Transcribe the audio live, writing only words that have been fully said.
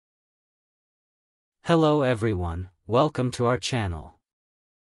Hello everyone, welcome to our channel.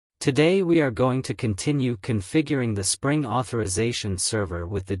 Today we are going to continue configuring the Spring Authorization server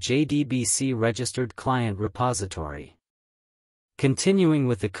with the JDBC Registered Client Repository. Continuing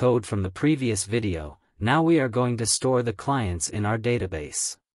with the code from the previous video, now we are going to store the clients in our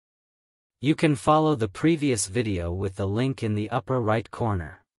database. You can follow the previous video with the link in the upper right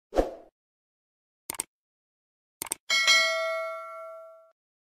corner.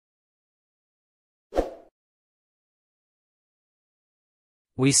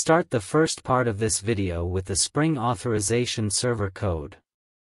 We start the first part of this video with the Spring Authorization server code.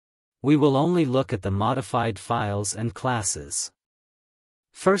 We will only look at the modified files and classes.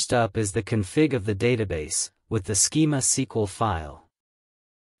 First up is the config of the database, with the schema SQL file.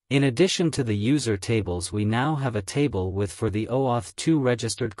 In addition to the user tables, we now have a table with for the OAuth 2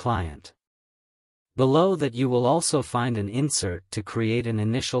 registered client. Below that you will also find an insert to create an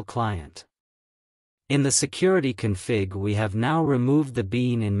initial client. In the security config we have now removed the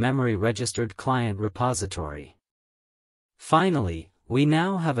bean in memory registered client repository. Finally, we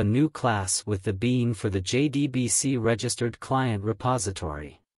now have a new class with the bean for the JDBC registered client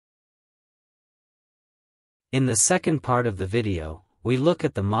repository. In the second part of the video, we look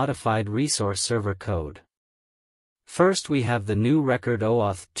at the modified resource server code. First we have the new record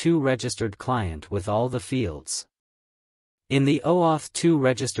OAuth 2 registered client with all the fields. In the OAuth 2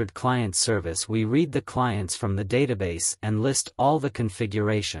 registered client service we read the clients from the database and list all the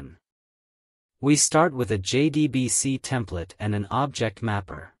configuration. We start with a JDBC template and an object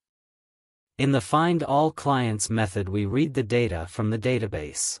mapper. In the find all clients method we read the data from the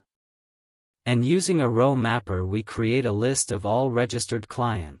database. And using a row mapper we create a list of all registered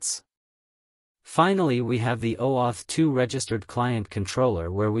clients. Finally we have the OAuth 2 registered client controller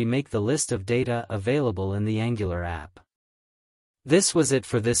where we make the list of data available in the Angular app. This was it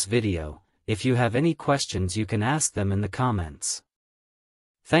for this video. If you have any questions you can ask them in the comments.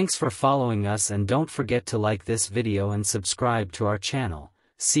 Thanks for following us and don't forget to like this video and subscribe to our channel.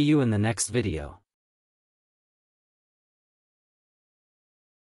 See you in the next video.